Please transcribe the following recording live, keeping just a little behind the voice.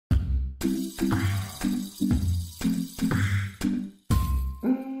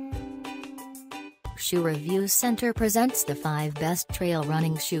Shoe Review Center presents the 5 best trail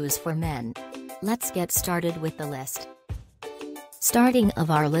running shoes for men. Let's get started with the list. Starting of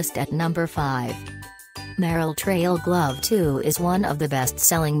our list at number 5. Merrell Trail Glove 2 is one of the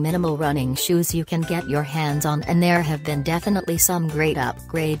best-selling minimal running shoes you can get your hands on, and there have been definitely some great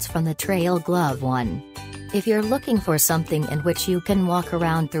upgrades from the Trail Glove 1. If you're looking for something in which you can walk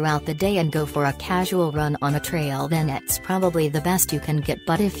around throughout the day and go for a casual run on a trail, then it's probably the best you can get.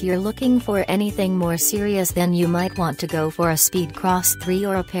 But if you're looking for anything more serious, then you might want to go for a Speedcross 3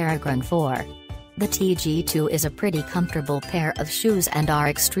 or a Peregrine 4. The TG2 is a pretty comfortable pair of shoes and are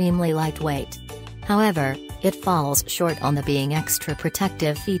extremely lightweight. However, it falls short on the being extra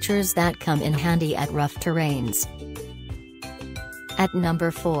protective features that come in handy at rough terrains. At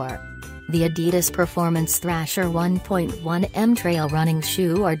number 4. The Adidas Performance Thrasher 1.1M Trail Running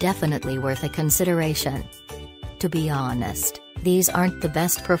Shoe are definitely worth a consideration. To be honest, these aren't the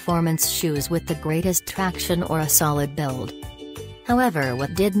best performance shoes with the greatest traction or a solid build. However,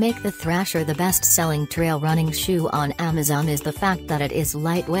 what did make the Thrasher the best-selling trail running shoe on Amazon is the fact that it is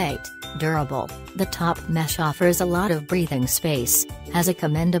lightweight, durable, the top mesh offers a lot of breathing space, has a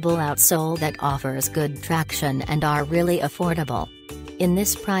commendable outsole that offers good traction, and are really affordable. In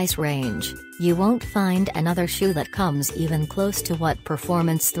this price range, you won't find another shoe that comes even close to what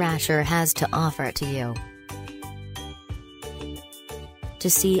Performance Thrasher has to offer to you. To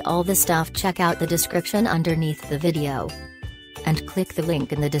see all the stuff, check out the description underneath the video. And click the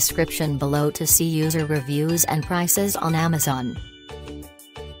link in the description below to see user reviews and prices on Amazon.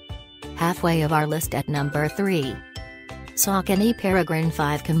 Halfway of our list at number 3. Saucony Peregrine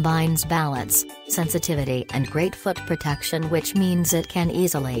 5 combines balance, sensitivity and great foot protection, which means it can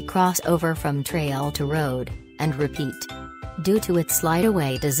easily cross over from trail to road, and repeat. Due to its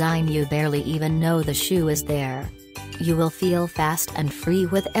slide-away design, you barely even know the shoe is there. You will feel fast and free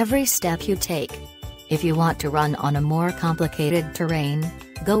with every step you take. If you want to run on a more complicated terrain,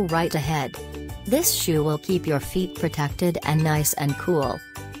 go right ahead. This shoe will keep your feet protected and nice and cool.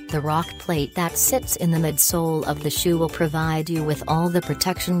 The rock plate that sits in the midsole of the shoe will provide you with all the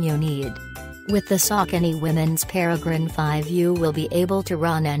protection you need. With the Saucony Women's Peregrine 5, you will be able to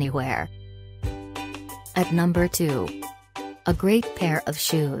run anywhere. At number 2. A great pair of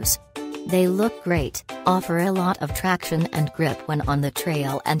shoes. They look great, offer a lot of traction and grip when on the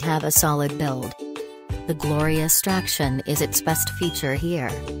trail, and have a solid build. The glorious traction is its best feature here.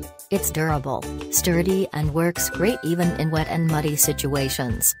 It's durable, sturdy and works great even in wet and muddy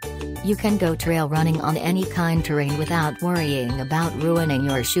situations. You can go trail running on any kind of terrain without worrying about ruining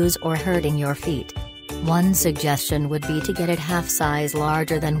your shoes or hurting your feet. One suggestion would be to get it half size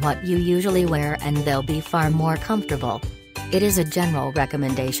larger than what you usually wear, and they'll be far more comfortable. It is a general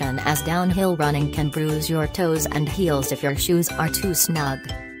recommendation, as downhill running can bruise your toes and heels if your shoes are too snug.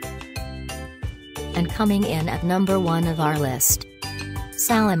 And coming in at number 1 of our list.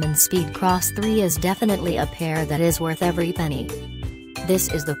 Salomon Speedcross 3 is definitely a pair that is worth every penny.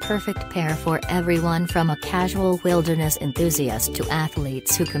 This is the perfect pair for everyone from a casual wilderness enthusiast to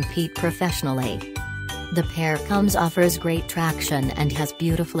athletes who compete professionally. The pair offers great traction and has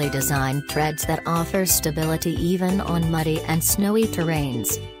beautifully designed treads that offer stability even on muddy and snowy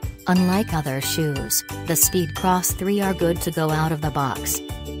terrains. Unlike other shoes, the Speedcross 3 are good to go out of the box.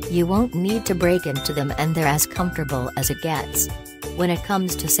 You won't need to break into them, and they're as comfortable as it gets. When it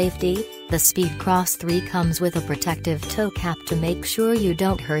comes to safety, the Speedcross 3 comes with a protective toe cap to make sure you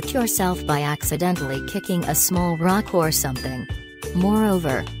don't hurt yourself by accidentally kicking a small rock or something.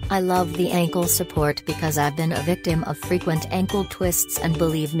 Moreover, I love the ankle support because I've been a victim of frequent ankle twists, and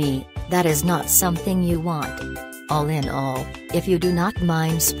believe me, that is not something you want. All in all, if you do not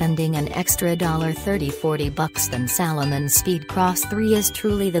mind spending an extra $30–40, then Salomon Speedcross 3 is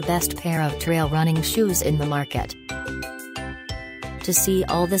truly the best pair of trail running shoes in the market. To see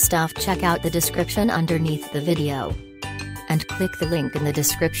all the stuff, check out the description underneath the video. And click the link in the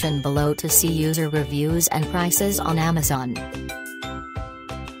description below to see user reviews and prices on Amazon.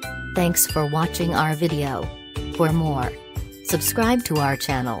 Thanks for watching our video. For more, subscribe to our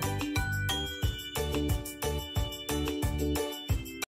channel.